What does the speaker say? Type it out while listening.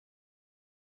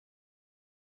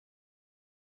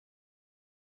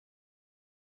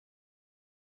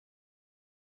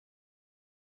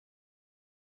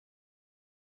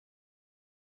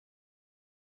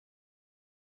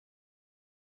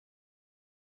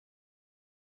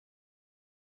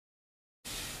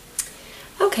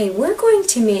Okay, we're going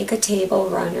to make a table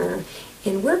runner,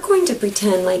 and we're going to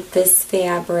pretend like this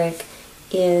fabric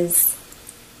is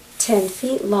 10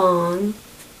 feet long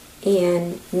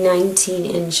and 19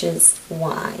 inches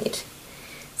wide.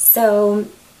 So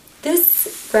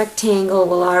this rectangle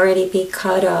will already be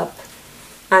cut up.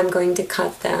 I'm going to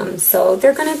cut them. So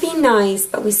they're going to be nice,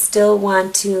 but we still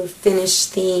want to finish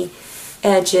the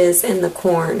edges and the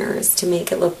corners to make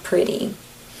it look pretty.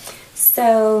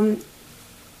 So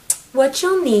what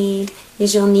you'll need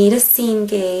is you'll need a seam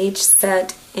gauge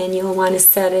set, and you'll want to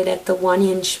set it at the 1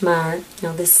 inch mark,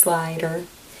 this slider,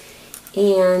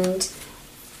 and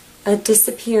a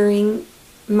disappearing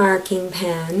marking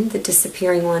pen. The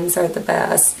disappearing ones are the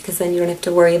best because then you don't have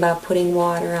to worry about putting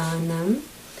water on them.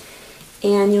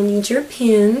 And you'll need your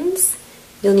pins,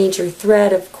 you'll need your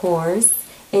thread of course,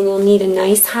 and you'll need a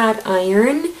nice hot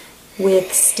iron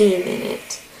with steam in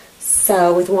it,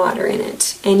 so with water in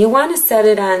it. And you'll want to set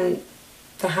it on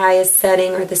the highest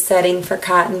setting or the setting for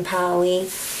cotton poly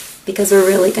because we're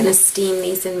really going to steam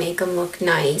these and make them look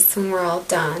nice when we're all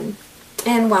done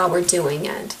and while we're doing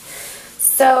it.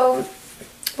 So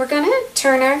we're going to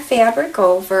turn our fabric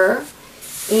over,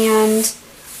 and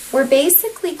we're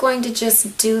basically going to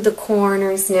just do the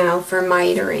corners now for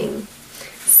mitering.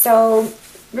 So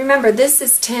remember, this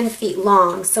is 10 feet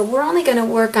long, so we're only going to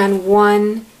work on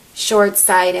one short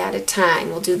side at a time.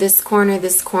 We'll do this corner,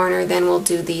 then we'll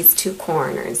do these two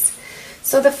corners.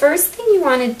 So the first thing you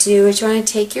want to do is you want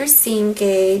to take your seam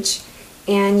gauge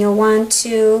and you'll want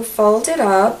to fold it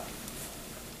up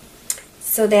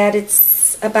so that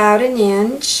it's about 1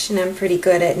 inch, and I'm pretty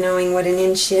good at knowing what 1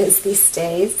 inch is these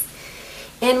days.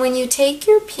 And when you take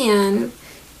your pin,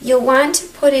 you'll want to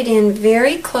put it in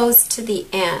very close to the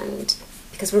end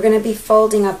because we're going to be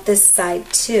folding up this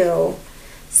side too.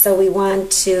 So we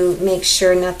want to make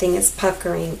sure nothing is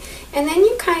puckering. And then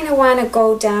you kind of want to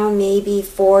go down maybe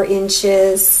 4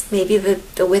 inches, maybe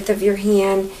the width of your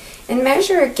hand, and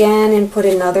measure again and put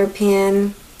another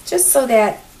pin just so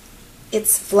that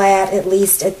it's flat at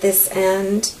least at this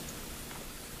end.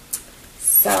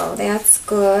 So that's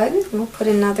good. We'll put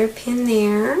another pin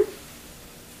there.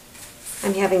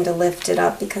 I'm having to lift it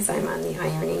up because I'm on the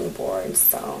ironing board.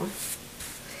 So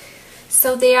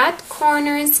that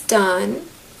corner is done.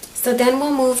 So then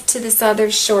we'll move to this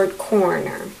other short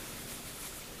corner.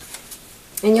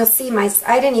 And you'll see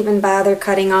I didn't even bother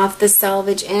cutting off the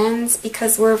selvage ends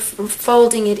because we're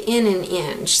folding it in 1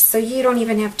 inch. So you don't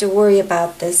even have to worry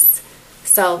about this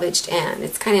selvaged end.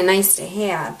 It's kind of nice to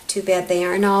have. Too bad they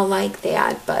aren't all like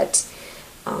that, but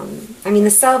I mean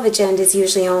the selvage end is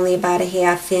usually only about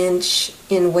 1/2 inch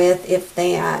in width, if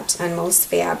that, on most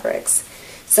fabrics.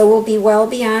 So we'll be well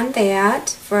beyond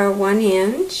that for our 1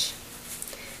 inch.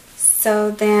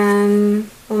 So then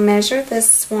we'll measure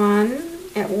this one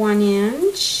at 1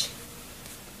 inch.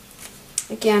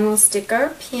 Again, we'll stick our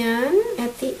pin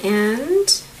at the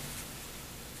end.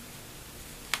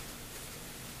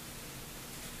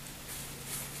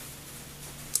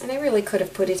 And I really could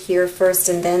have put it here first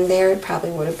and then there. It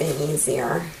probably would have been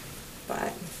easier,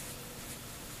 but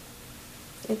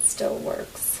it still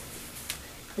works.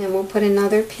 Then we'll put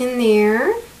another pin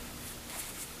there.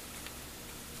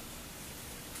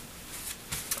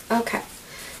 Okay,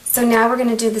 so now we're going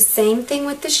to do the same thing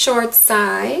with the short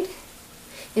side.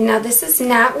 And now this is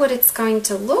not what it's going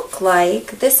to look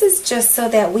like. This is just so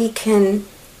that we can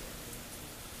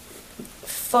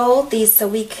fold these so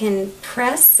we can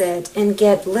press it and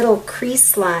get little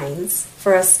crease lines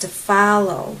for us to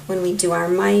follow when we do our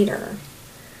miter.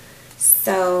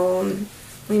 So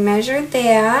we measured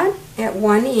that at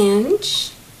 1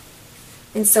 inch,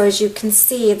 and so as you can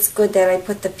see, it's good that I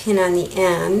put the pin on the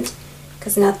end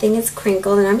because nothing is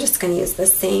crinkled, and I'm just going to use the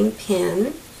same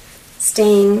pin,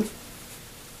 staying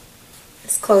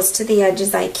as close to the edge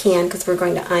as I can because we're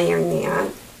going to iron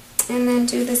that. And then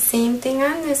do the same thing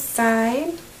on this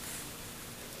side.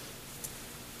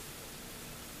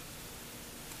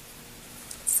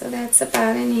 So that's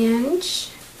about 1 inch.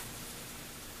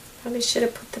 Probably should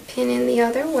have put the pin in the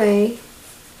other way.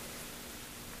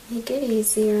 Make it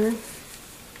easier.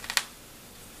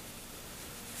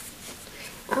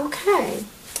 Okay,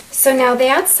 so now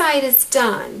that side is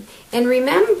done. And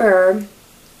remember,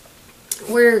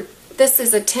 this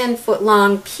is a 10-foot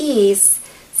long piece,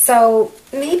 so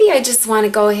maybe I just want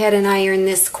to go ahead and iron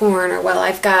this corner while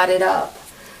I've got it up.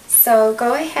 So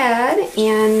go ahead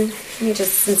and, let me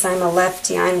just, since I'm a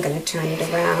lefty, I'm going to turn it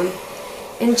around.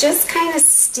 And just kind of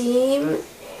steam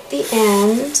the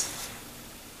end.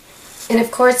 And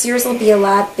of course yours will be a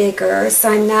lot bigger, so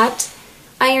I'm not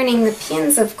ironing the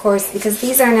pins, of course, because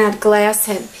these are not glass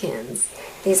head pins.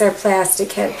 These are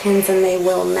plastic head pins and they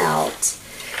will melt.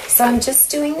 So I'm just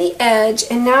doing the edge,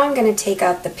 and now I'm going to take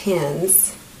out the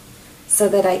pins so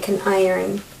that I can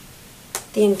iron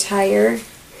the entire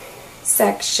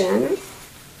section.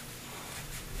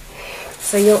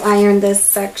 So you'll iron this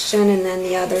section and then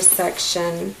the other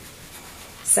section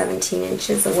 17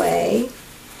 inches away.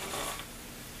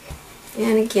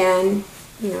 And again,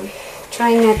 you know,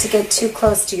 trying not to get too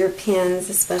close to your pins,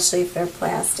 especially if they're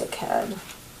plastic head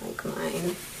like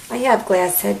mine. I have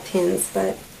glass head pins,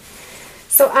 but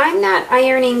so I'm not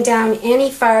ironing down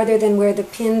any farther than where the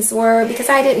pins were because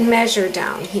I didn't measure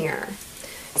down here.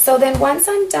 So then once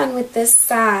I'm done with this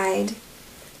side,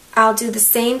 I'll do the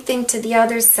same thing to the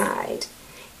other side.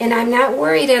 And I'm not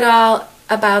worried at all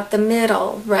about the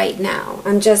middle right now.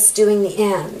 I'm just doing the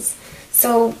ends.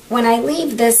 So when I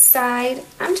leave this side,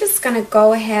 I'm just going to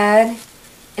go ahead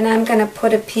and I'm going to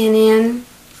put a pin in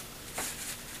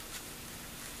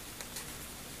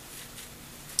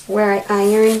where I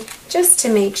iron just to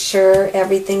make sure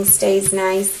everything stays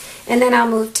nice, and then I'll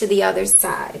move to the other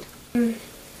side.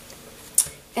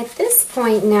 At this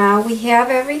point now we have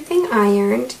everything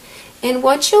ironed, and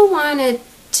what you'll want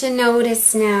to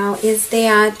notice now is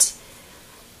that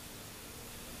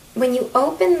when you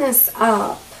open this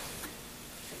up,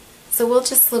 so we'll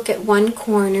just look at one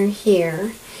corner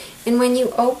here, and when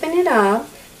you open it up,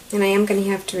 and I am going to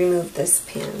have to remove this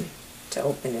pin to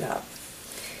open it up,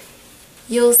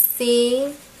 you'll see,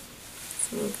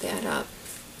 let's move that up,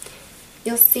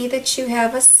 you'll see that you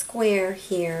have a square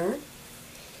here,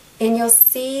 and you'll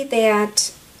see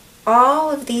that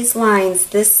all of these lines,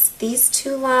 these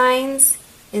two lines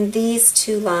and these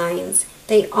two lines,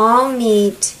 they all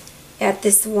meet at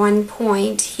this one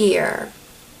point here.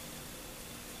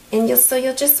 And so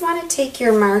you'll just want to take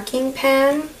your marking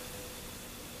pen,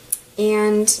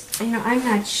 and I'm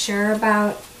not sure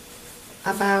about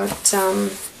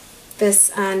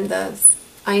this on the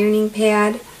ironing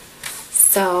pad,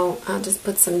 so I'll just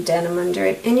put some denim under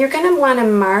it. And you're going to want to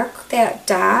mark that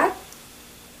dot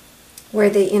where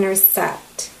they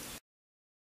intersect.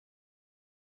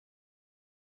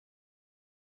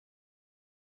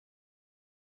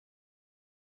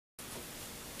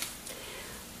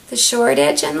 The short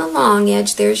edge and the long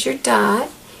edge, there's your dot,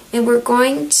 and we're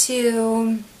going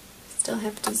to, still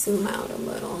have to zoom out a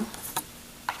little.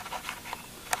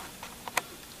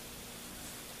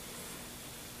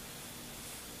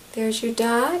 There's your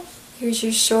dot, here's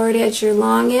your short edge, your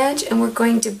long edge, and we're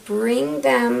going to bring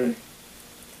them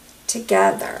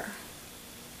together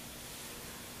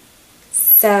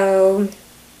so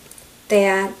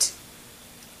that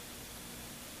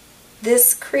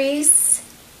this crease,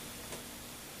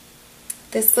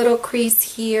 this little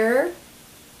crease here,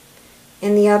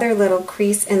 and the other little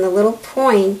crease, and the little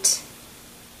point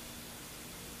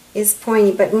is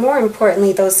pointy, but more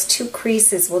importantly, those two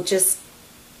creases will just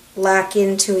lock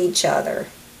into each other.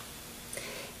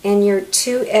 And your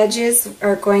two edges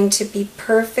are going to be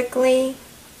perfectly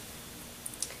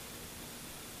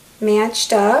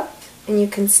matched up, and you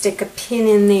can stick a pin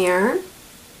in there.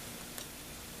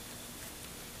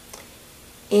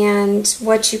 And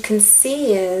what you can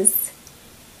see is,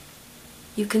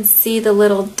 you can see the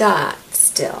little dot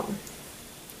still.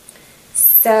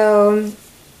 So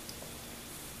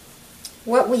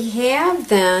what we have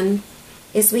then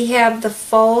is we have the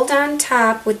fold on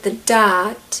top with the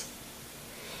dot,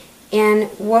 and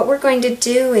what we're going to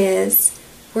do is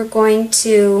we're going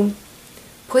to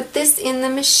put this in the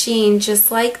machine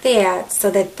just like that,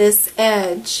 so that this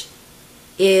edge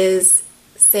is,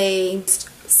 say,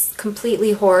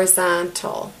 completely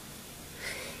horizontal.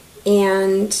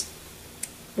 And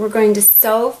we're going to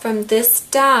sew from this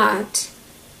dot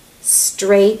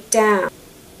straight down.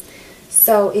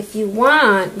 So if you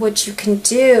want, what you can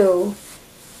do,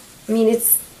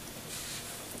 if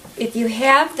you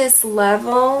have this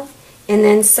level and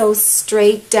then sew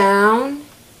straight down,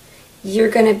 you're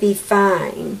going to be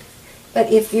fine.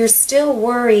 But if you're still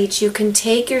worried, you can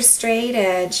take your straight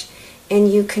edge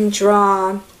and you can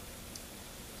draw,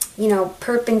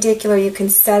 perpendicular. You can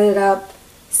set it up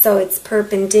so it's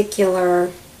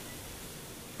perpendicular.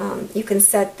 You can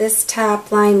set this top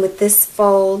line with this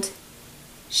fold,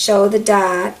 show the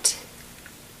dot.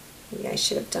 Maybe I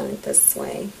should have done it this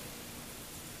way.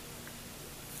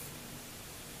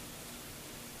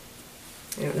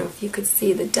 I don't know if you could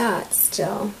see the dot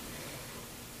still.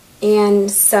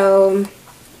 And so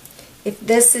if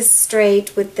this is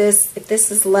straight with this, if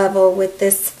this is level with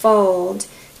this fold,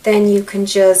 then you can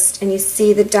just, and you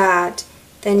see the dot,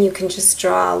 then you can just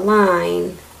draw a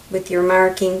line with your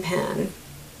marking pen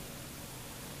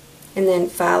and then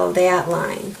follow that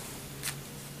line.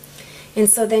 And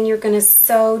so then you're going to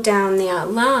sew down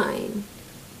that line.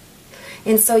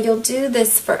 And so you'll do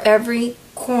this for every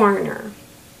corner.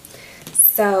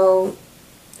 So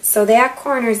that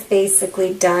corner is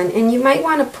basically done, and you might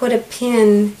want to put a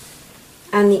pin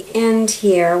on the end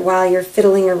here while you're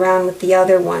fiddling around with the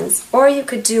other ones. Or you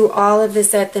could do all of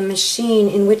this at the machine,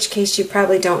 in which case you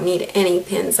probably don't need any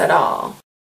pins at all.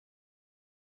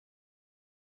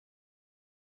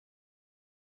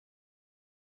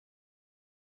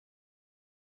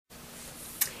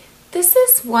 This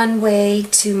is one way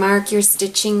to mark your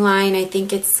stitching line. I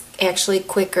think it's actually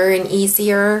quicker and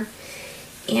easier.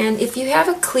 And if you have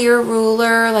a clear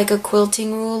ruler, like a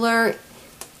quilting ruler,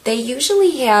 they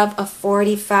usually have a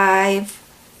 45.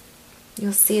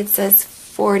 You'll see it says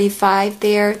 45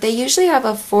 there. They usually have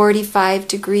a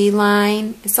 45-degree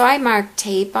line. So I mark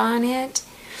tape on it.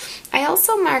 I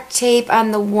also mark tape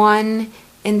on the 1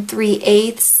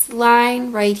 3/8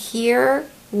 line right here.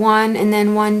 1 and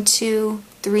then 1 2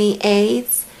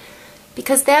 3/8,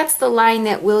 because that's the line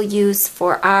that we'll use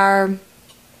for our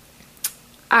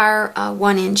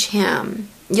 1-inch hem.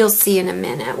 You'll see in a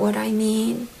minute what I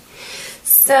mean.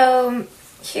 So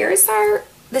here's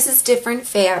this is different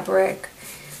fabric.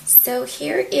 So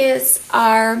here is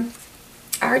our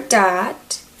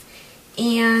dot,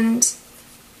 and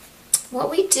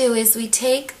what we do is we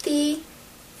take the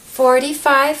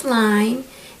 45 line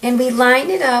and we line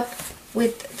it up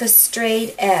with the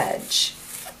straight edge.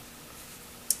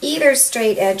 Either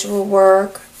straight edge will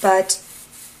work, but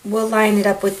we'll line it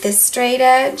up with this straight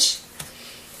edge.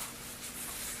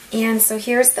 And so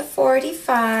here's the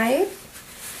 45,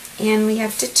 and we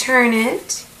have to turn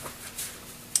it.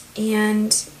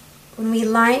 And when we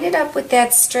line it up with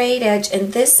that straight edge,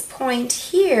 and this point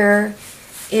here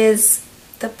is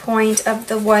the point of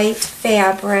the white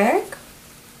fabric.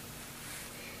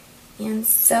 And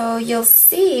so you'll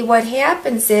see what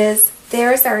happens is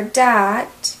there's our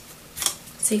dot,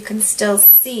 so you can still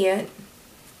see it.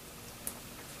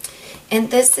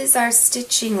 And this is our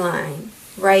stitching line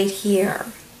right here.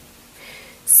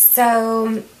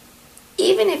 So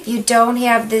even if you don't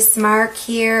have this mark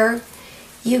here,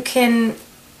 you can,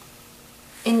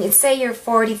 and say you're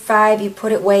 45, you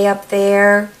put it way up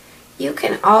there, you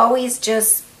can always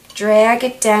just drag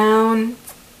it down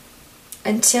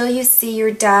until you see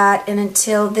your dot, and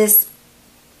until this,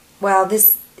 well,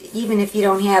 this, even if you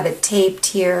don't have it taped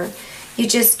here, you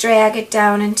just drag it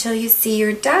down until you see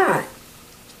your dot.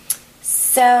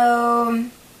 So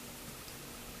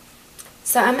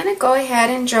I'm going to go ahead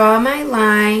and draw my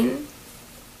line.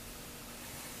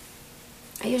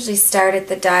 I usually start at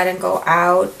the dot and go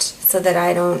out so that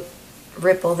I don't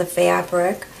ripple the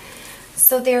fabric.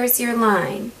 So there's your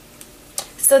line.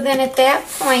 So then at that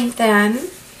point then,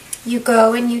 you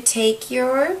go and you take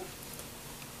your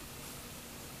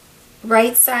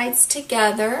right sides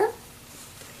together,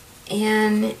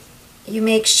 and you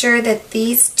make sure that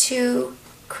these two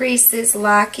creases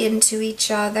lock into each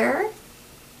other,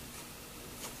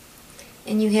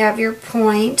 and you have your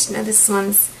point. Now this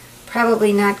one's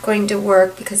probably not going to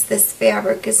work because this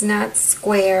fabric is not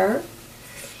square,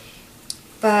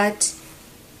 but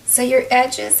so your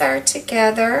edges are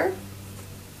together,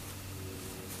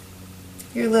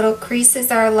 your little creases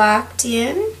are locked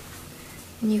in,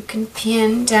 and you can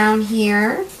pin down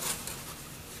here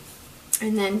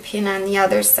and then pin on the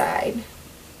other side.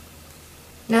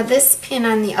 Now this pin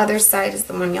on the other side is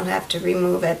the one you'll have to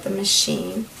remove at the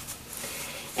machine.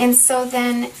 And so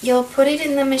then you'll put it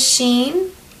in the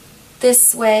machine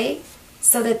this way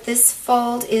so that this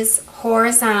fold is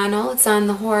horizontal. It's on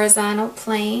the horizontal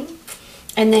plane.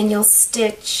 And then you'll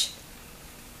stitch.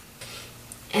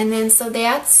 And then so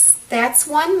that's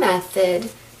one method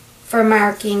for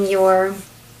marking your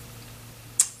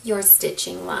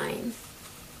stitching line.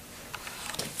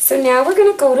 So now we're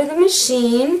going to go to the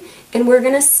machine, and we're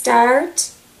going to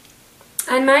start.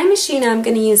 On my machine I'm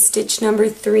going to use stitch number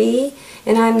 3,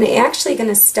 and I'm actually going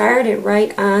to start it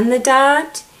right on the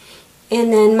dot,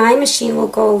 and then my machine will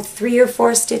go 3 or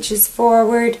 4 stitches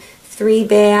forward, 3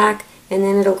 back, and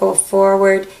then it'll go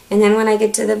forward, and then when I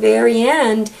get to the very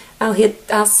end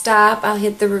I'll stop, I'll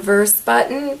hit the reverse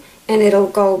button, and it'll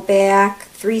go back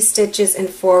 3 stitches and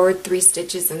forward 3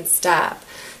 stitches and stop.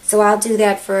 So I'll do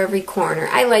that for every corner.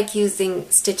 I like using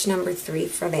stitch number 3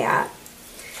 for that.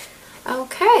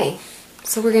 Okay,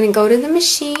 so we're going to go to the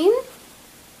machine.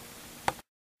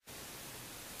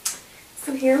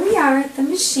 So here we are at the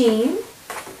machine,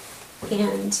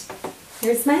 and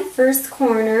here's my first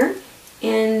corner,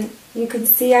 and you can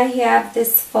see I have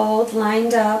this fold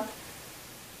lined up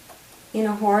in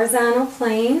a horizontal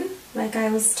plane like I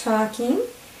was talking.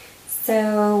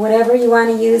 So whatever you want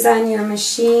to use on your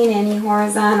machine, any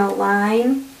horizontal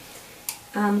line,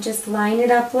 just line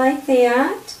it up like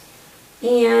that.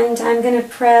 and I'm going to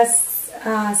press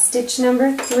stitch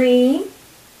number 3,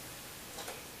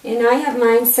 and I have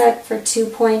mine set for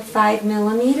 2.5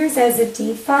 millimeters as a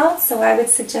default, so I would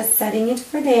suggest setting it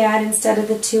for that instead of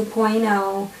the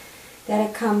 2.0 that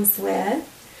it comes with.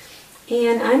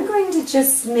 And I'm going to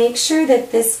just make sure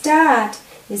that this dot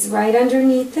is right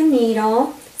underneath the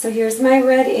needle. So here's my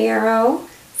red arrow,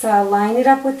 so I'll line it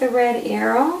up with the red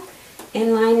arrow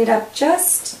and line it up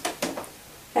just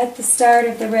at the start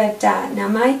of the red dot. Now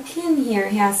my pin here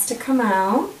has to come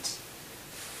out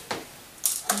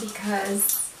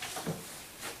because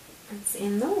it's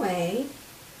in the way.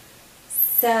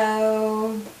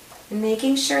 So I'm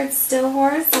making sure it's still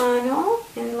horizontal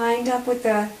and lined up with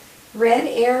the red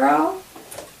arrow,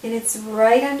 and it's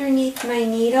right underneath my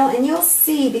needle. And you'll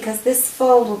see, because this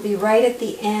fold will be right at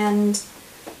the end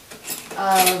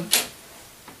of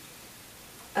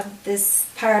this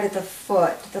part of the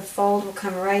foot. The fold will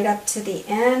come right up to the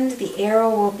end. The arrow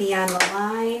will be on the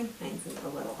line. Mine's a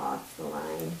little off the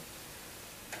line.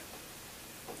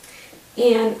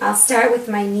 And I'll start with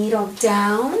my needle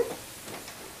down.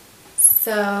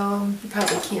 So you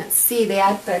probably can't see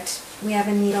that, but we have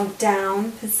a needle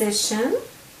down position.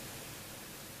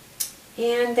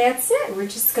 And that's it. We're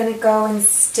just going to go and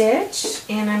stitch,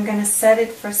 and I'm going to set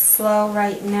it for slow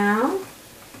right now,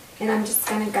 and I'm just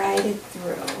going to guide it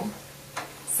through.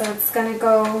 So it's going to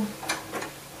go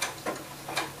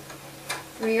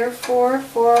 3 or 4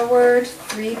 forward,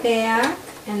 3 back,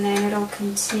 and then it'll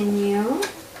continue.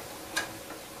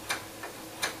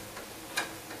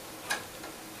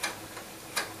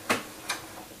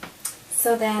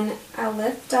 So then I'll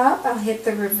lift up, I'll hit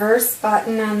the reverse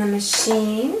button on the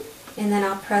machine, and then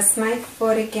I'll press my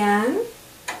foot again.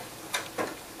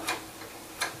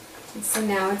 And so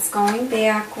now it's going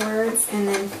backwards and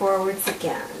then forwards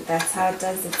again. That's how it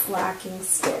does its locking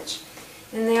stitch.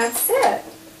 And that's it.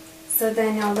 So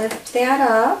then I'll lift that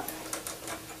up.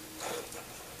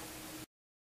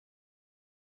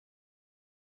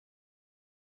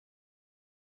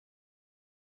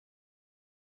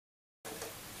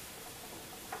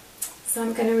 So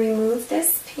I'm going to remove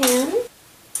this pin.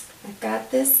 I've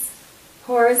got this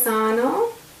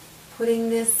horizontal, putting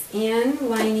this in,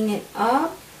 lining it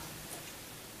up,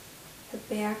 the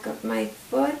back of my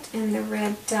foot and the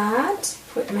red dot,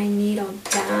 put my needle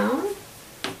down,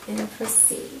 and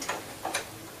proceed.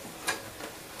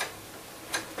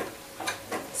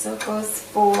 So it goes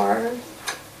 4,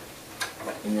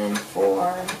 and then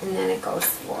 4, and then it goes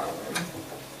forward.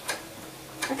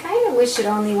 I kind of wish it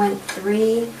only went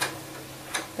 3,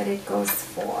 but it goes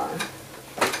 4.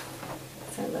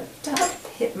 So I lift up,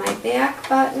 hit my back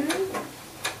button,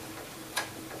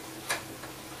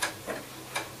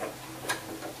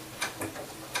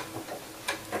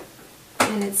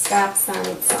 and it stops on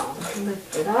its own.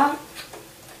 Lift it up.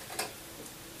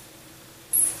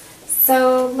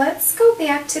 So let's go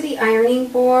back to the ironing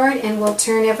board, and we'll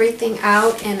turn everything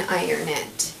out and iron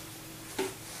it.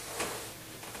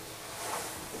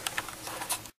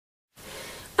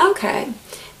 Okay.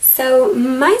 So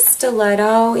my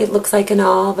stiletto, it looks like an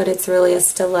awl, but it's really a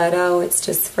stiletto. It's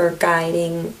just for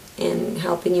guiding and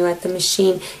helping you at the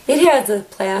machine. It has a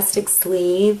plastic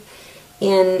sleeve,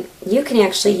 and you can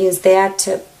actually use that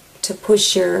to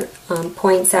push your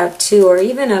points out too, or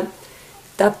even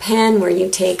the pen where you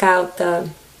take the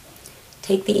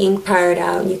ink part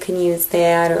out. You can use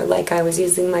that, or like I was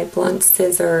using my blunt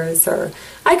scissors, or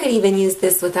I could even use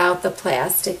this without the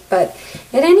plastic. But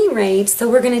at any rate, so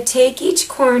we're going to take each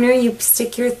corner, you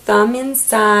stick your thumb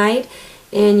inside,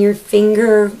 and your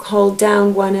finger hold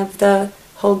down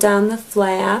the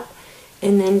flap,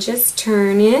 and then just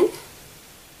turn it.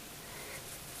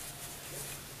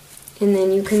 And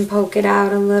then you can poke it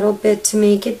out a little bit to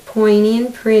make it pointy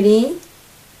and pretty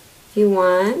if you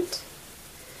want.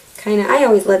 I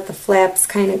always let the flaps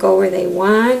kind of go where they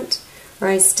want, or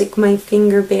I stick my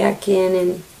finger back in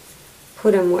and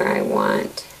put them where I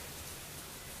want.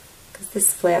 Because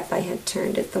this flap I had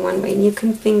turned it the one way, and you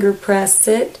can finger press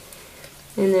it,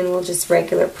 and then we'll just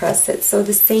regular press it. So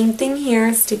the same thing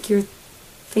here, stick your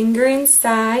finger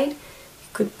inside. You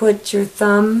could put your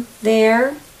thumb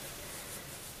there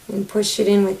and push it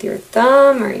in with your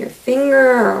thumb or your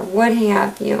finger or what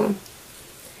have you.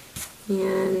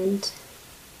 And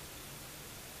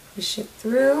push it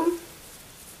through.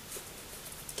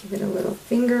 Give it a little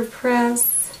finger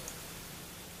press.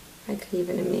 I could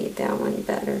even have made that one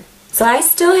better. So I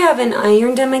still haven't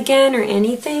ironed them again or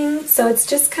anything, so it's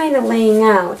just kind of laying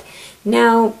out.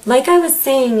 Now, like I was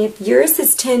saying, if yours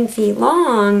is 10 feet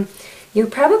long, you're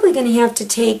probably going to have to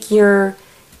take your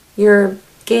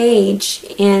gauge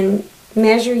and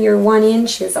measure your 1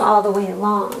 inches all the way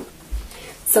along.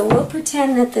 So we'll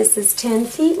pretend that this is 10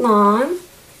 feet long,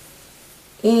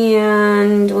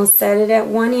 and we'll set it at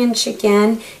 1 inch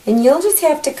again, and you'll just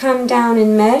have to come down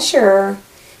and measure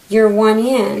your 1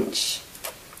 inch.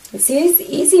 It's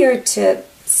easier to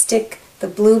stick the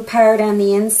blue part on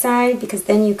the inside because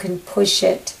then you can push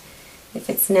it if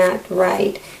it's not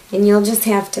right, and you'll just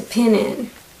have to pin it.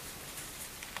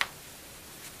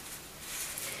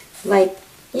 Like,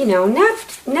 you know,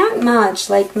 not much,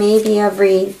 like maybe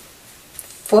every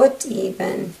foot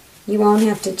even. You won't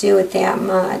have to do it that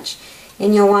much.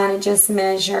 And you'll want to just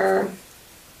measure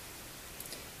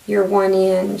your 1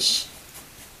 inch.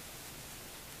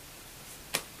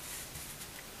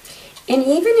 And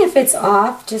even if it's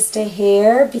off just a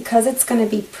hair, because it's going to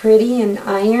be pretty and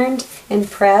ironed and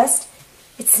pressed,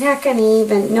 it's not going to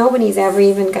even, nobody's ever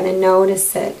even going to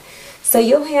notice it. So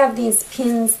you'll have these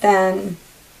pins then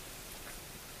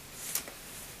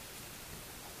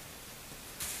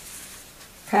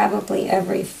probably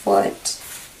every foot.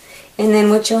 And then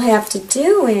what you'll have to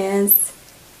do is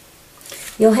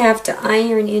you'll have to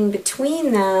iron in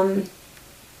between them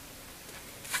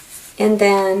and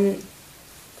then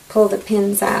pull the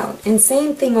pins out. And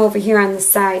same thing over here on the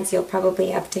sides, you'll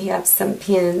probably have to have some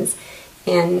pins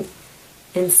and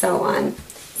so on.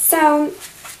 So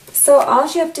all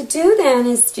you have to do then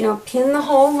is, you know, pin the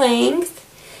whole length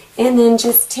and then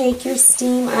just take your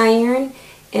steam iron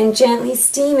and gently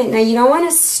steam it. Now you don't want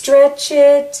to stretch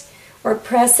it or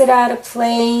press it out of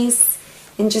place,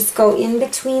 and just go in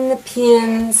between the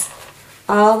pins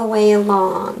all the way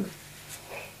along.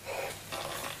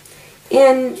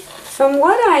 And from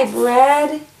what I've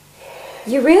read,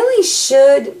 you really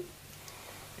should,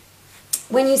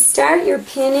 when you start your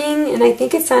pinning, and I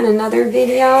think it's on another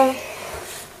video,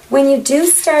 when you do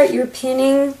start your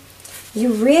pinning,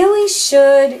 you really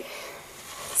should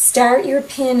start your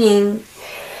pinning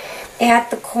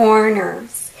at the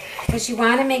corners, because you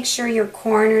want to make sure your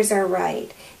corners are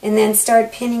right. And then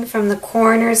start pinning from the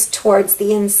corners towards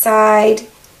the inside.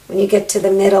 When you get to the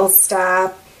middle,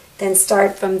 stop. Then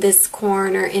start from this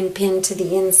corner and pin to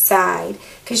the inside.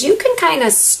 Because you can kind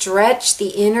of stretch the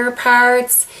inner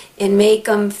parts and make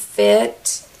them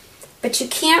fit. But you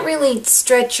can't really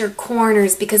stretch your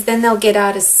corners because then they'll get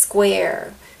out of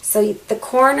square. So the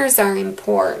corners are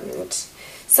important.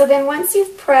 So then once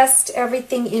you've pressed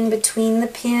everything in between the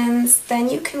pins, then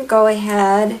you can go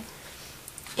ahead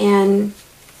and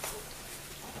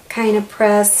kind of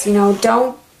press, you know,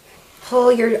 don't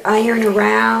pull your iron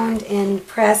around and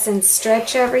press and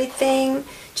stretch everything.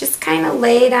 Just kind of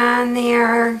lay it on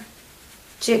there,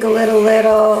 jiggle it a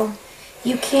little.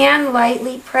 You can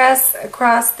lightly press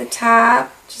across the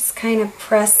top, just kind of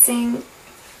pressing.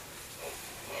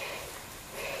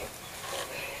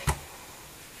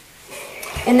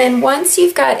 And then once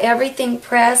you've got everything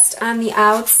pressed on the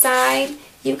outside,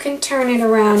 you can turn it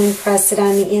around and press it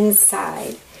on the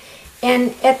inside.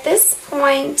 And at this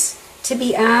point, to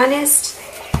be honest,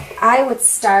 I would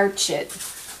starch it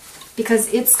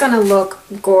because it's going to look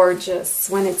gorgeous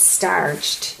when it's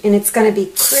starched. And it's going to be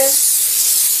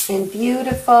crisp and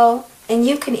beautiful. And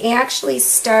you can actually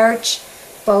starch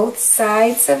both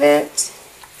sides of it.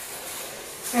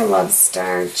 I love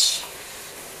starch.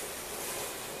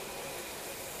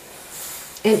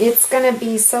 And it's going to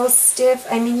be so stiff.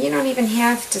 I mean, you don't even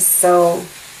have to sew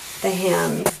the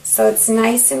hem. So it's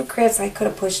nice and crisp. I could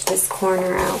have pushed this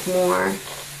corner out more.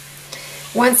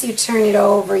 Once you turn it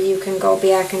over, you can go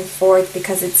back and forth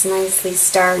because it's nicely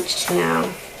starched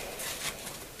now.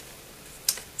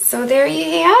 So there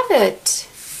you have it.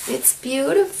 It's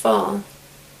beautiful.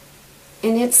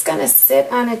 And it's going to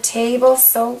sit on a table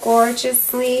so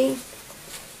gorgeously.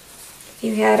 If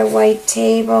you had a white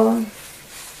table,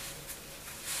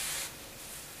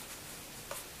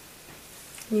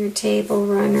 your table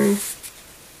runner,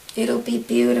 it'll be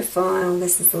beautiful. Oh,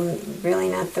 this is really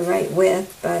not the right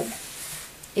width, but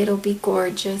it'll be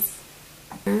gorgeous.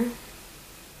 And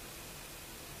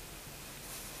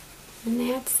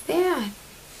that's that.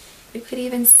 You could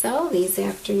even sell these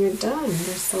after you're done.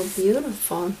 They're so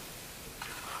beautiful.